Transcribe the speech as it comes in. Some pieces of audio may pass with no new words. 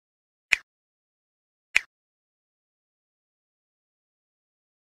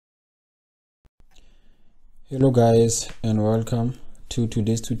Hello guys, and welcome to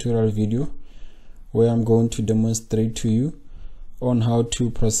today's tutorial video where I'm going to demonstrate to you on how to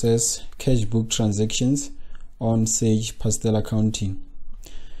process Cashbook transactions on Sage Pastel Accounting.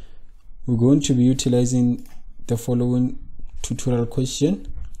 We're going to be utilizing the following tutorial question.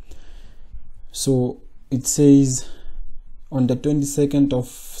 So it says on the 22nd of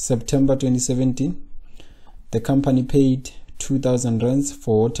September 2017 the company paid 2,000 rands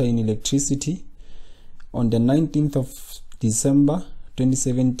for water and electricity. On the 19th of December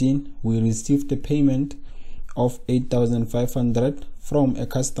 2017, we received a payment of 8,500 from a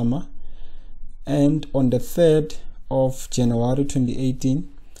customer, and on the 3rd of January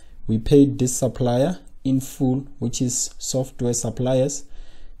 2018, we paid this supplier in full, which is software suppliers,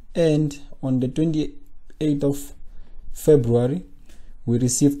 and on the 28th of February, we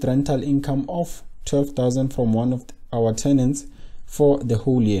received rental income of 12,000 from one of our tenants for the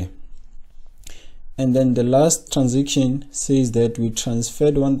whole year. And then the last transaction says that we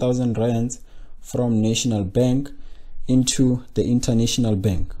transferred 1,000 rands from National Bank into the International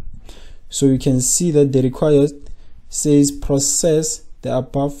Bank. So you can see that the required says process the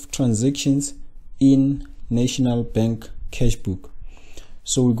above transactions in National Bank Cashbook.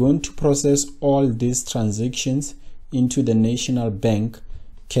 So we're going to process all these transactions into the National Bank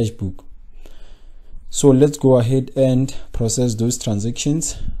Cashbook. So let's go ahead and process those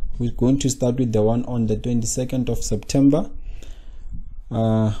transactions. We're going to start with the one on the 22nd of September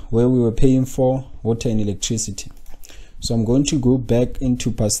where we were paying for water and electricity. So I'm going to go back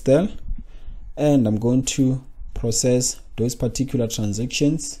into Pastel and I'm going to process those particular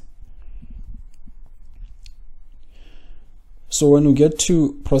transactions. So when you get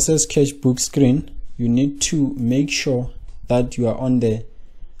to process Cashbook screen, you need to make sure that you are on the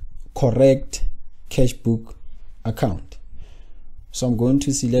correct Cashbook account. So I'm going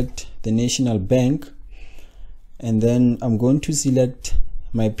to select the National Bank, and then I'm going to select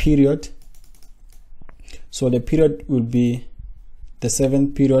my period. So the period will be the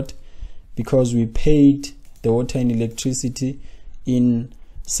 7th period because we paid the water and electricity in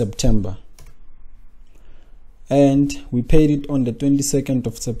September, and we paid it on the 22nd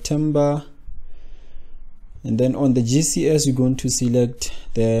of September. And then on the GCS, you're going to select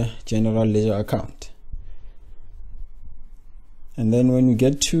the general ledger account. And then when you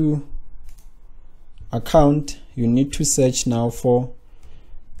get to account, you need to search now for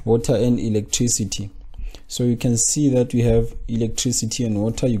water and electricity. So you can see that we have electricity and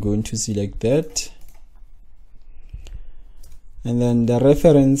water. You're going to select that. And then the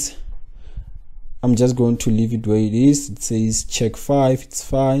reference, I'm just going to leave it where it is. It says check 5. It's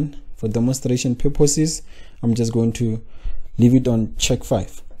fine. For demonstration purposes, I'm just going to leave it on check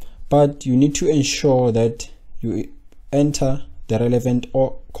 5. But you need to ensure that you enter the relevant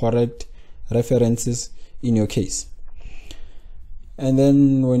or correct references in your case. And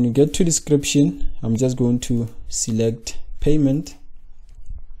then when you get to description, I'm just going to select payment.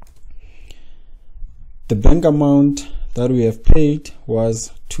 The bank amount that we have paid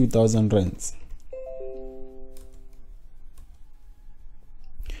was 2,000 rands.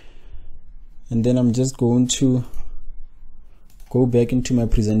 And then I'm just going to go back into my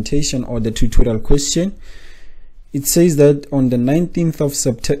presentation or the tutorial question. It says that on the 19th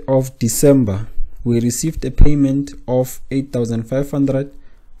of December, we received a payment of 8,500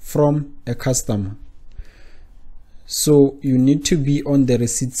 from a customer. So you need to be on the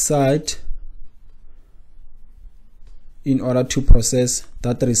receipt side in order to process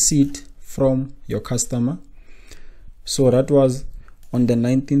that receipt from your customer. So that was on the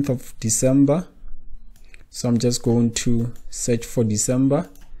 19th of December. So I'm just going to search for December.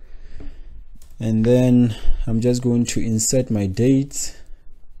 And then I'm just going to insert my dates.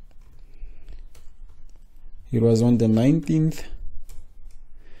 It was on the 19th.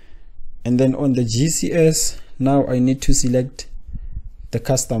 And then on the GCS, now I need to select the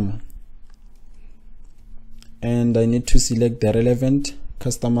customer. And I need to select the relevant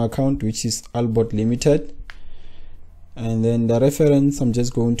customer account, which is Albert Limited. And then the reference, I'm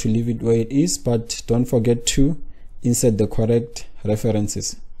just going to leave it where it is, but don't forget to insert the correct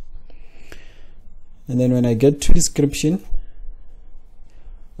references. And then when I get to description,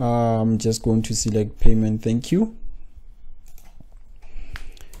 I'm just going to select payment, thank you.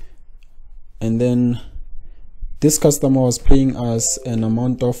 And then this customer was paying us an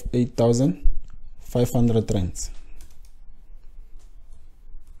amount of 8,500 rands.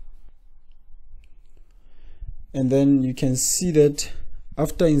 And then you can see that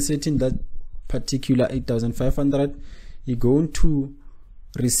after inserting that particular 8,500, you're going to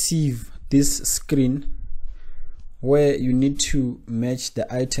receive this screen where you need to match the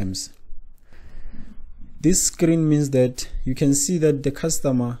items. This screen means that you can see that the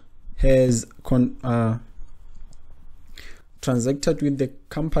customer has transacted with the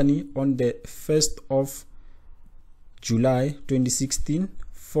company on the 1st of July 2016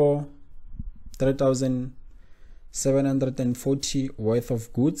 for 3,740 worth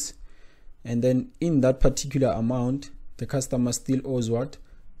of goods, and then in that particular amount the customer still owes what?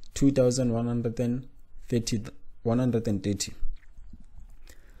 2,130.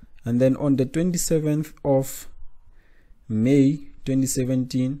 And then on the 27th of May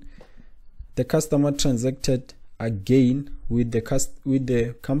 2017 the customer transacted again with the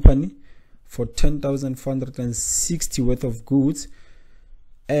company for 10,460 worth of goods,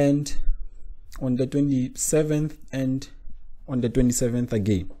 and on the 27th and on the 27th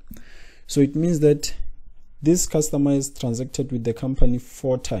again. So it means that this customer is transacted with the company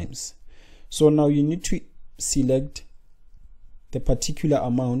 4 times. So now you need to select the particular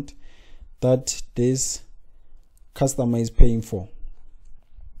amount that this customer is paying for.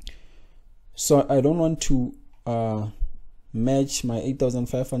 So I don't want to match my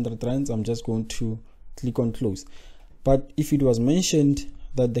 8,500 rands. I'm just going to click on close. But if it was mentioned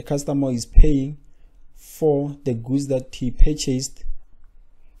that the customer is paying for the goods that he purchased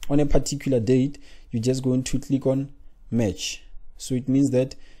on a particular date, you're just going to click on match. So it means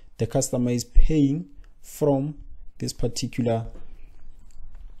that the customer is paying from this particular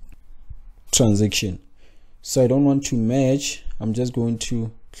transaction. So I don't want to match, I'm just going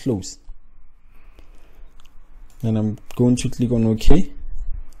to close, and I'm going to click on OK.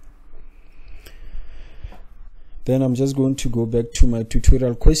 Then I'm just going to go back to my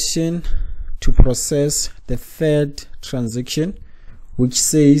tutorial question to process the 3rd transaction, which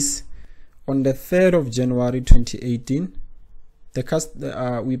says on the 3rd of January 2018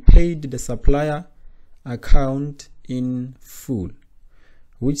 we paid the supplier account in full.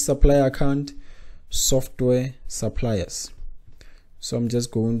 Which supplier account? Software suppliers. So I'm just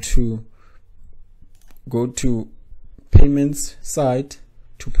going to go to payments side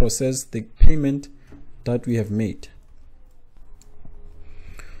to process the payment that we have made.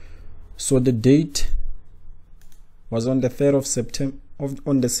 So the date was on the 3rd of September,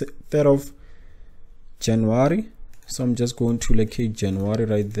 on the 3rd of January. So I'm just going to locate January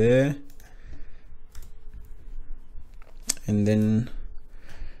right there, and then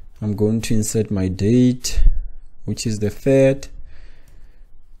I'm going to insert my date, which is the 3rd,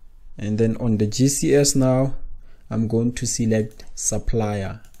 and then on the GCS now I'm going to select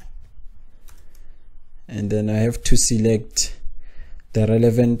supplier, and then I have to select the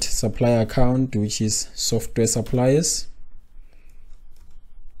relevant supplier account, which is software suppliers.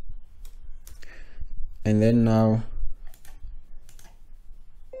 And then now,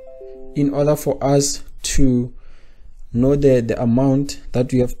 in order for us to know the amount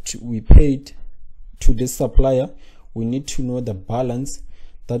that we paid to this supplier, we need to know the balance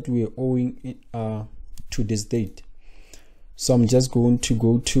that we are owing to this date. So I'm just going to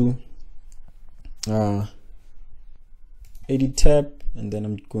go to edit tab, and then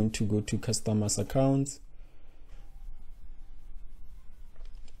I'm going to go to customers accounts.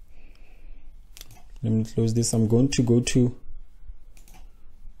 Let me close this. I'm going to go to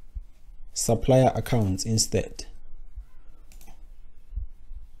supplier accounts instead.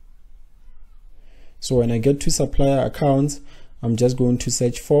 So when I get to supplier accounts, I'm just going to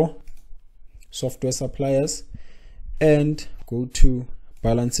search for software suppliers and go to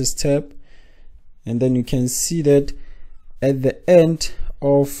balances tab, and then you can see that at the end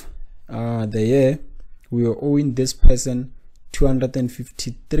of the year we are owing this person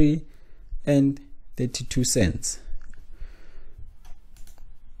 253.32 cents.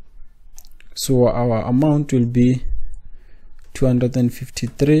 So our amount will be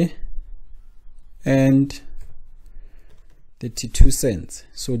 253.32 cents.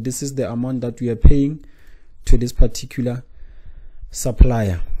 So this is the amount that we are paying to this particular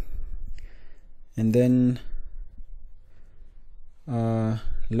supplier. And then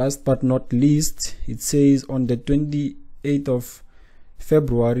last but not least, it says on the 28th of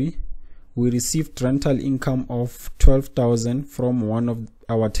February we received rental income of 12,000 from one of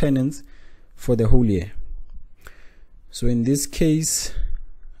our tenants for the whole year. So in this case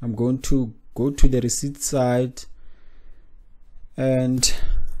I'm going to go to the receipt side and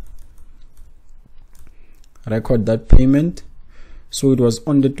record that payment. So it was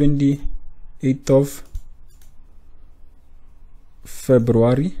on the 28th of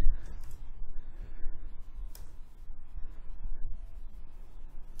February.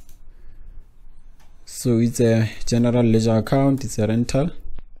 So it's a general ledger account, it's a rental.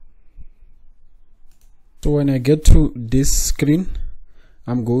 So when I get to this screen,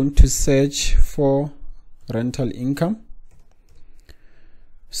 I'm going to search for rental income.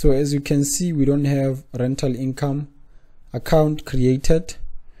 So as you can see, we don't have rental income account created.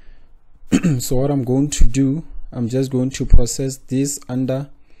 So what I'm going to do, I'm just going to process this under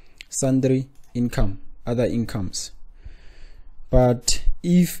sundry income, other incomes. But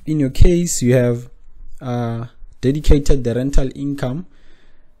if in your case you have dedicated the rental income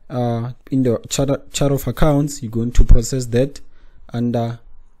in the chart of accounts, you're going to process that under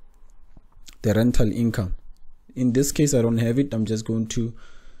the rental income. In this case, I don't have it. I'm just going to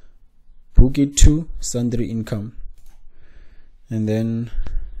book it to sundry income, and then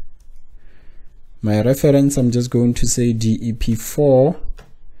my reference, I'm just going to say DEP4,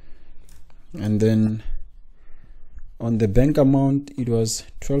 and then on the bank amount, it was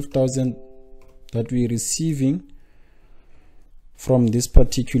 12,000 that we're receiving from this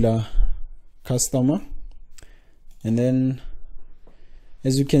particular customer. And then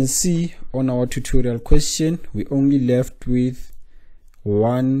as you can see on our tutorial question, we only left with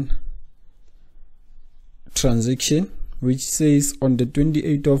one transaction, which says on the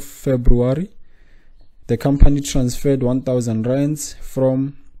 28th of February, the company transferred 1,000 rands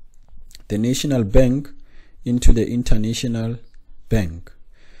from the national bank into the international bank.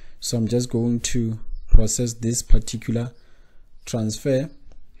 So I'm just going to process this particular transfer.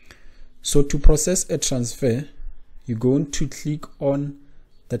 So to process a transfer, you're going to click on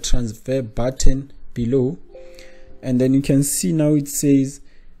the transfer button below, and then you can see now it says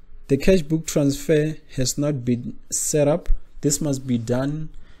the Cashbook transfer has not been set up. This must be done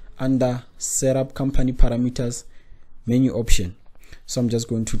under setup company parameters menu option. So I'm just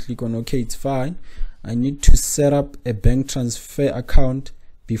going to click on OK. It's fine. I need to set up a bank transfer account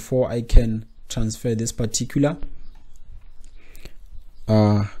before I can transfer this particular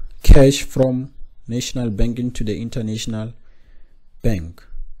cash from national bank into the international bank.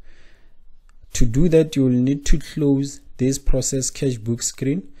 To do that, you will need to close this process Cashbook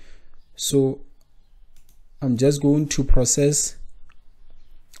screen. So I'm just going to process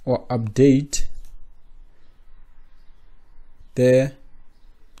or update the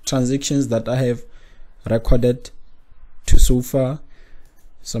transactions that I have recorded to so far.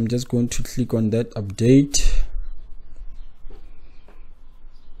 So I'm just going to click on that update.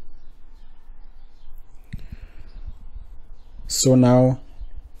 So now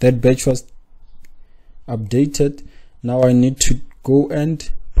that batch was updated. Now I need to go and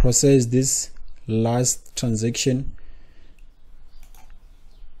process this last transaction.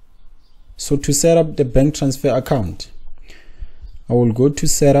 So to set up the bank transfer account, I will go to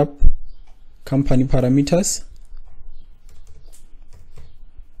setup company parameters,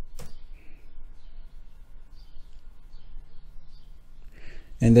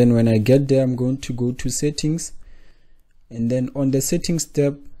 and then when I get there, I'm going to go to settings, and then on the settings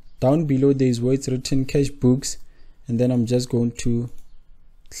tab down below there is where it's written Cashbooks, and then I'm just going to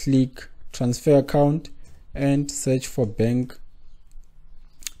click transfer account and search for bank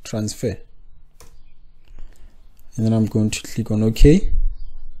transfer, and then I'm going to click on OK.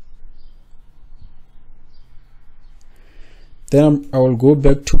 Then I will go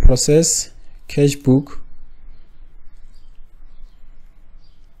back to process Cashbook.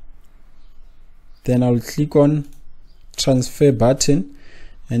 Then I'll click on transfer button,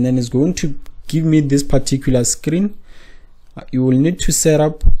 and then it's going to give me this particular screen. You will need to set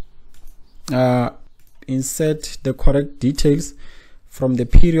up insert the correct details from the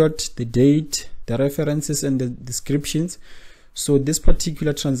period, the date, the references, and the descriptions. So this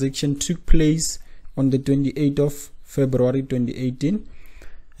particular transaction took place on the 28th of February 2018,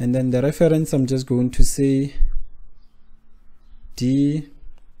 and then the reference, I'm just going to say DEP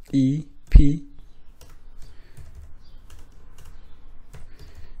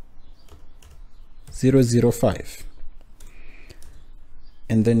 005,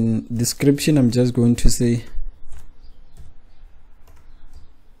 and then description, I'm just going to say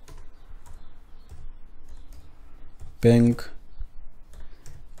bank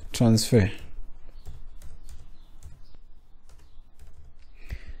transfer,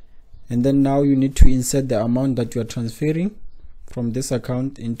 and then now you need to insert the amount that you are transferring from this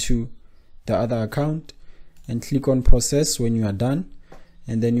account into the other account, and click on process when you are done.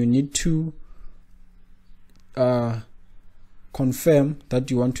 And then you need to confirm that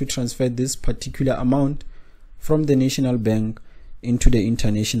you want to transfer this particular amount from the national bank into the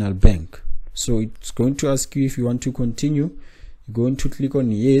international bank. So it's going to ask you if you want to continue. You're going to click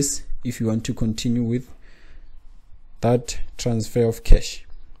on yes if you want to continue with that transfer of cash.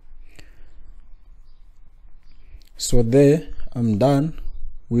 So there, I'm done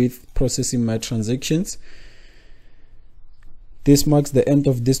with processing my transactions. This marks the end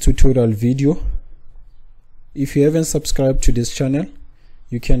of this tutorial video. If you haven't subscribed to this channel,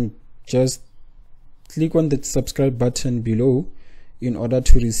 you can just click on the subscribe button below in order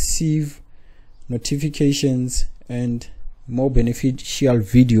to receive notifications and more beneficial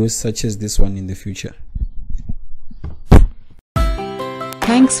videos such as this one in the future.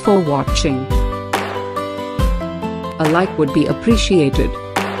 Thanks for watching. A like would be appreciated.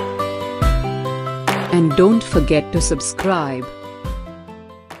 And don't forget to subscribe.